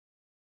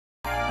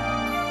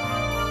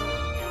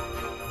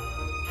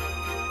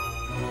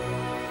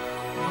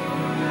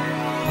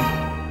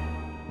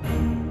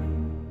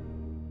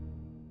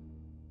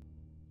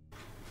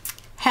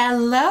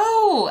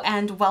Hello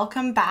and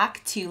welcome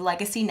back to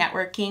Legacy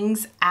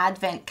Networking's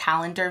Advent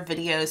Calendar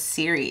video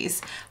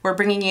series. We're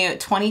bringing you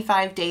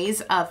 25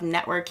 days of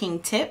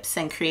networking tips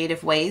and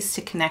creative ways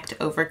to connect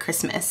over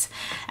Christmas.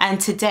 And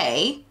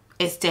today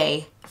is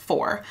day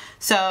 4.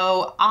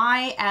 So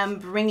I am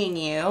bringing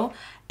you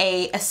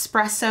a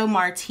espresso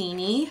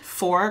martini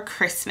for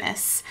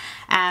Christmas.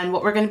 And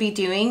what we're going to be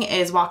doing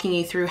is walking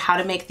you through how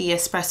to make the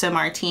espresso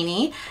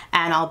martini,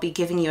 and I'll be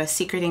giving you a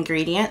secret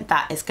ingredient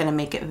that is going to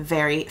make it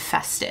very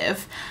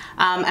festive.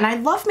 And I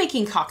love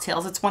making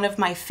cocktails. It's one of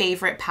my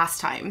favorite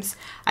pastimes.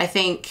 I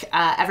think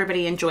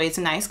everybody enjoys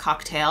a nice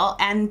cocktail,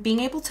 and being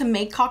able to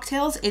make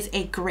cocktails is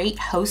a great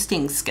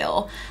hosting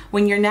skill.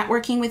 When you're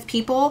networking with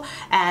people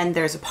and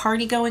there's a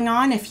party going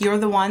on, if you're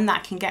the one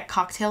that can get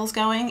cocktails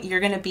going, you're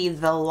going to be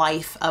the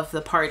life of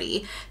the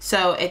party.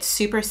 So it's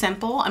super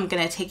simple. I'm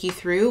going to take you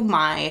through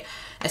my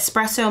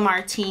espresso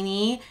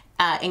martini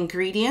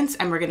ingredients,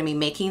 and we're going to be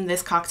making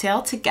this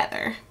cocktail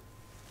together.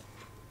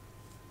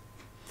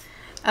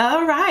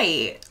 All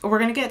right, we're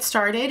gonna get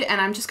started,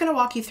 and I'm just gonna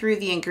walk you through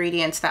the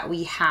ingredients that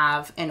we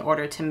have in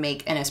order to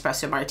make an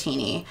espresso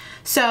martini.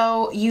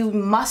 So you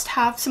must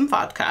have some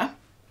vodka.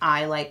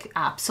 I like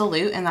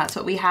Absolute, and that's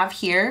what we have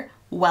here,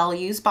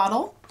 well-used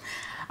bottle.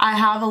 I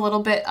have a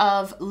little bit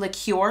of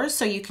liqueur,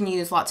 so you can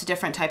use lots of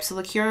different types of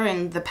liqueur.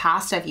 In the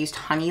past, I've used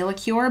honey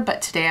liqueur,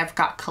 but today I've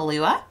got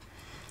Kahlua.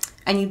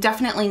 And you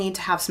definitely need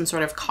to have some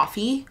sort of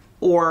coffee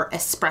or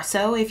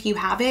espresso if you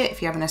have it,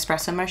 if you have an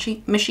espresso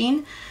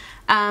machine.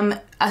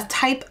 A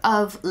type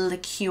of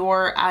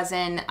liqueur as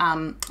in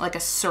like a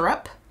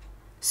syrup.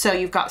 So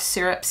you've got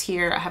syrups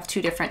here. I have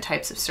 2 different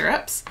types of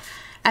syrups.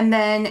 And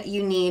then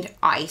you need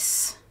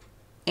ice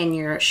in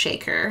your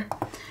shaker.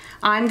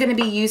 I'm going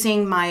to be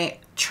using my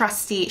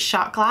trusty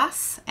shot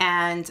glass,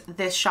 and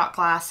this shot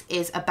glass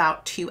is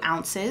about 2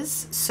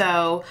 ounces.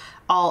 So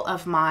all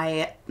of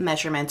my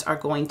measurements are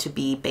going to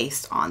be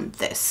based on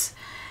this.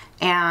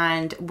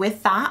 And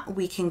with that,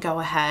 we can go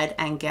ahead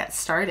and get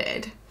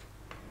started.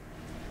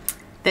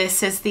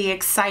 This is the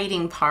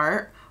exciting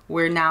part.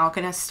 We're now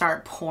gonna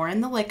start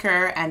pouring the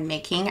liquor and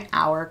making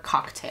our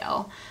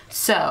cocktail.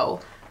 So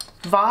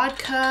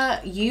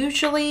vodka,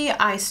 usually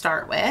I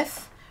start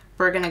with.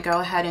 We're gonna go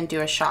ahead and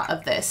do a shot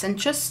of this. And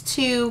just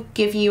to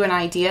give you an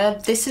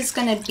idea, this is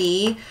gonna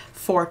be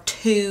for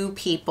 2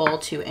 people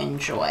to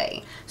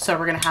enjoy. So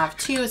we're gonna have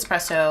 2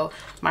 espresso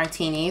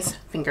martinis,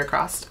 finger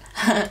crossed,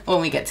 when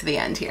we get to the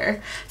end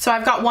here. So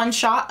I've got 1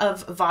 shot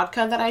of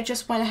vodka that I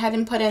just went ahead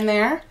and put in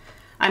there.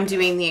 I'm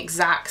doing the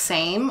exact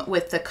same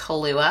with the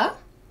Kahlua.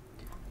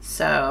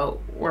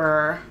 So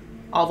we're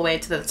all the way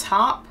to the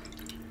top,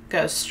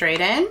 goes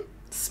straight in,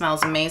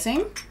 smells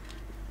amazing.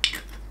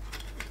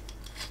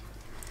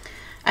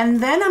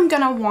 And then I'm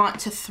gonna want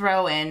to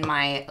throw in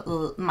my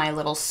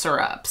little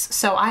syrups.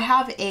 So I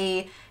have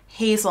a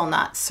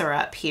hazelnut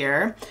syrup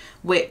here,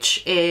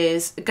 which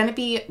is gonna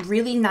be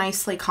really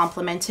nicely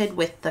complemented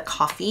with the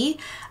coffee.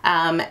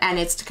 And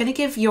it's gonna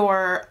give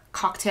your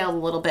cocktail a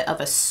little bit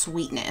of a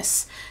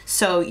sweetness.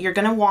 So you're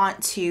gonna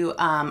want to,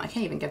 I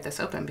can't even get this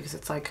open because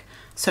it's like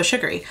so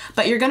sugary,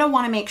 but you're gonna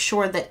wanna make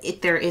sure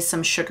that there is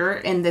some sugar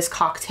in this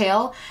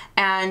cocktail.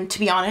 And to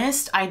be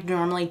honest, I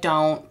normally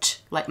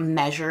don't like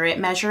measure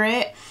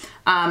it.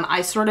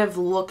 I sort of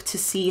look to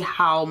see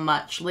how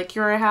much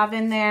liquor I have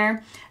in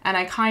there, and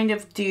I kind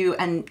of do,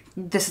 and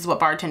this is what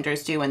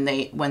bartenders do when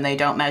they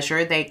don't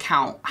measure, they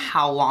count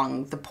how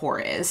long the pour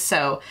is.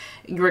 So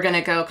you're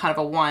gonna go kind of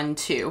a 1,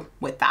 2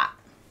 with that.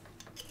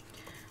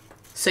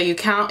 So you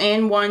count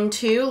in 1,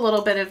 2, a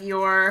little bit of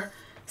your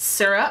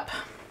syrup.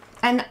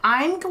 And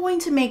I'm going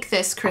to make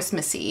this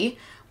Christmassy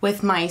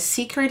with my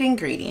secret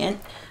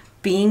ingredient.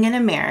 Being an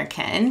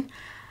American,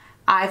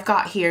 I've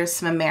got here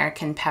some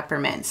American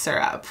peppermint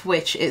syrup,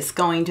 which is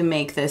going to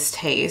make this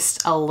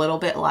taste a little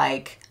bit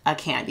like a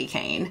candy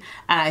cane.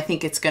 And I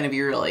think it's going to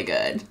be really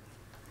good.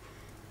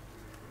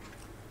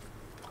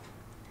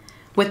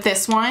 With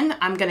this one,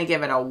 I'm gonna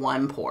give it a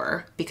 1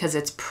 pour because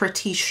it's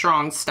pretty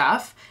strong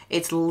stuff.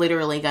 It's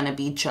literally gonna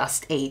be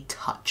just a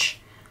touch.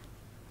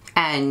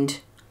 And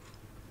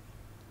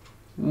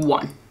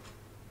 1,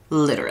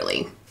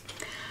 literally.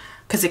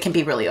 Because it can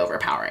be really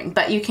overpowering.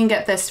 But you can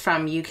get this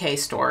from UK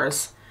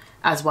stores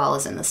as well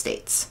as in the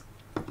States.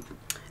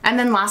 And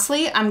then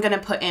lastly, I'm gonna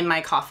put in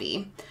my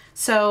coffee.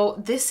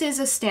 So this is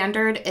a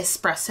standard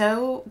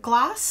espresso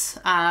glass.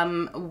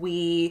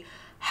 We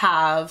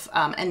have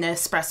an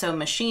espresso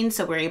machine,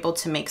 so we're able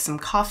to make some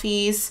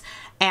coffees,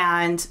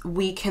 and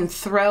we can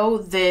throw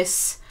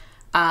this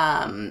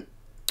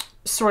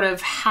sort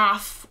of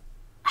half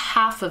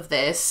of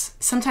this.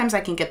 Sometimes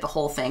I can get the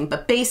whole thing,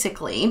 but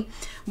basically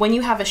when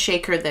you have a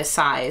shaker this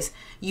size,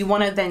 you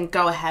want to then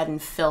go ahead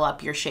and fill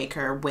up your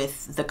shaker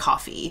with the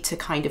coffee to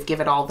kind of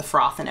give it all the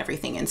froth and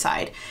everything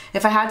inside.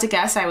 If I had to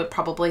guess, I would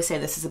probably say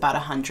this is about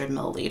 100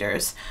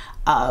 milliliters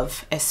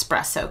of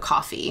espresso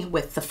coffee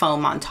with the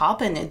foam on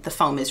top, and the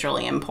foam is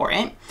really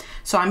important.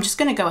 So I'm just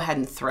going to go ahead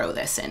and throw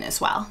this in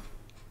as well.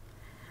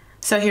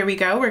 So here we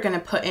go. We're going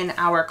to put in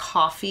our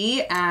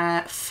coffee,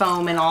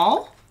 foam and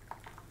all.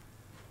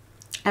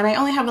 And I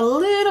only have a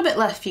little bit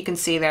left, you can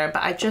see there,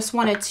 but I just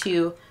wanted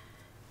to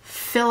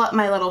fill up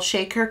my little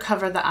shaker,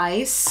 cover the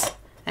ice,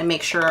 and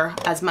make sure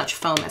as much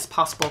foam as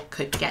possible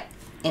could get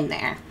in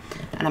there.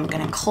 And I'm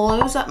gonna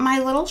close up my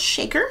little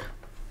shaker.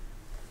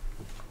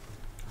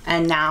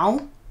 And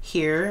now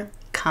here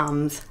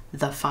comes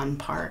the fun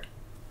part.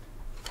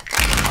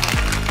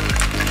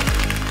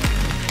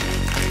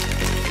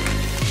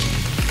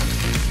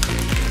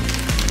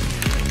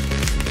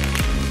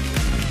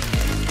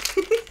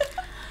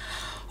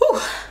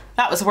 Whew,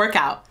 that was a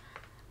workout.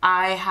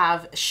 I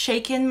have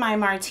shaken my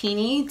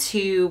martini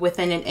to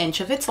within an inch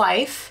of its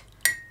life,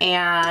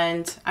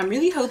 and I'm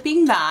really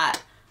hoping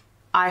that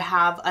I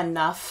have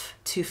enough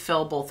to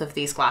fill both of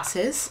these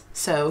glasses.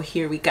 So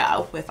here we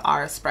go with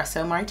our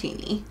espresso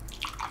martini.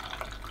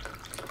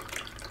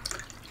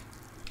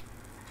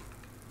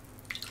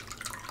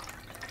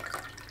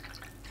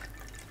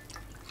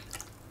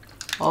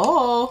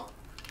 Oh,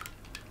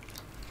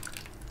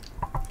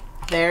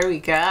 there we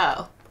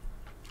go.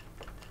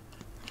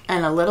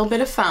 And a little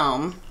bit of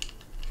foam.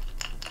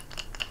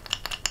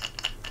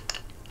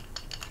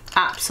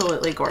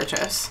 Absolutely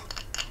gorgeous.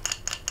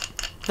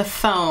 The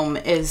foam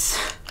is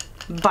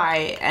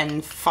by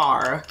and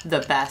far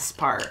the best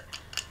part.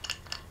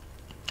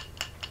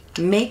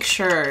 Make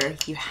sure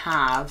you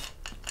have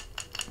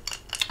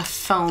a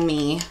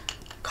foamy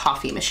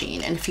coffee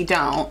machine. And if you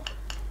don't,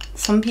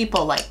 some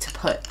people like to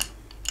put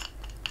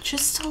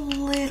just a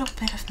little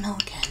bit of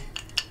milk in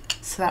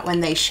so that when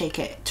they shake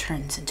it, it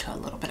turns into a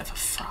little bit of a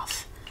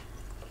froth.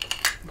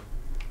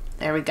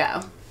 There we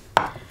go.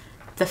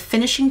 The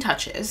finishing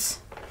touches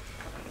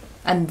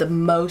and the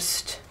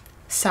most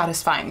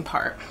satisfying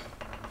part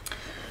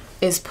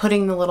is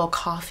putting the little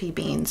coffee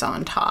beans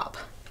on top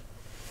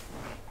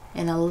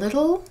in a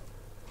little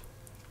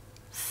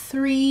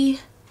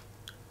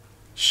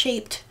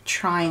 3-shaped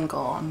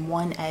triangle on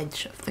one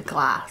edge of the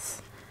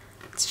glass.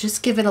 Let's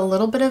just give it a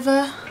little bit of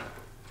a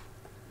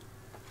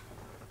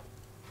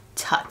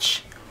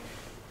touch.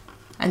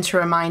 And to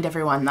remind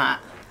everyone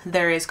that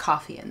there is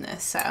coffee in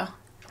this, so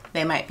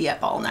they might be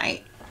up all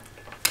night.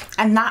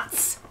 And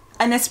that's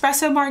an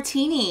espresso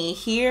martini.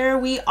 Here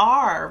we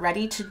are,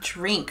 ready to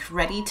drink,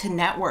 ready to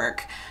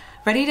network,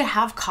 ready to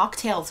have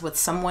cocktails with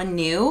someone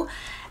new,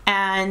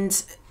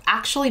 and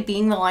actually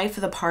being the life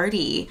of the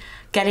party,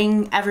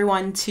 getting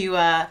everyone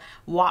to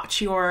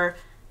watch your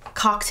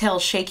cocktail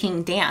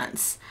shaking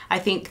dance. I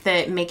think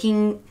that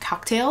making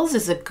cocktails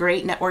is a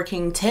great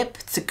networking tip.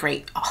 It's a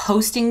great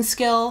hosting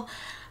skill.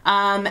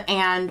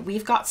 And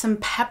we've got some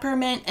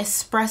peppermint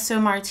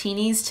espresso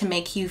martinis to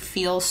make you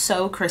feel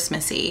so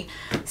Christmassy.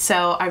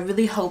 So I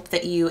really hope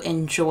that you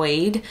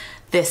enjoyed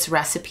this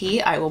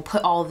recipe. I will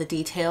put all the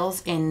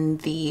details in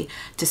the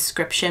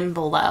description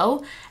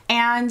below,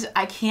 and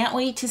I can't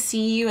wait to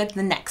see you at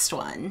the next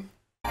one.